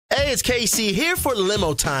it's Casey here for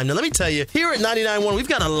LimoTime. Now, let me tell you, here at 99.1, we've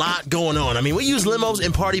got a lot going on. I mean, we use limos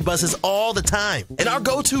and party buses all the time. And our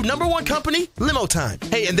go-to #1 company, LimoTime.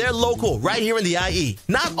 Hey, and they're local, right here in the IE.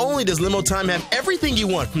 Not only does LimoTime have everything you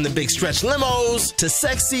want, from the big stretch limos to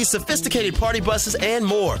sexy, sophisticated party buses and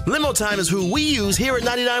more, LimoTime is who we use here at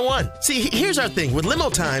 99.1. See, here's our thing. With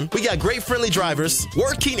LimoTime, we got great friendly drivers,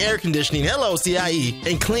 working air conditioning, LOCIE,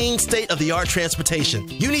 and clean state-of-the-art transportation.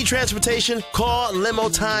 You need transportation? Call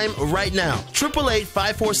LimoTime right now.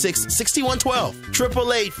 888-546-6112.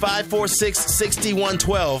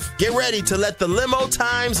 888-546-6112. Get ready to let the limo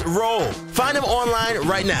times roll. Find them online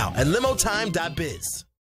right now at limotime.biz.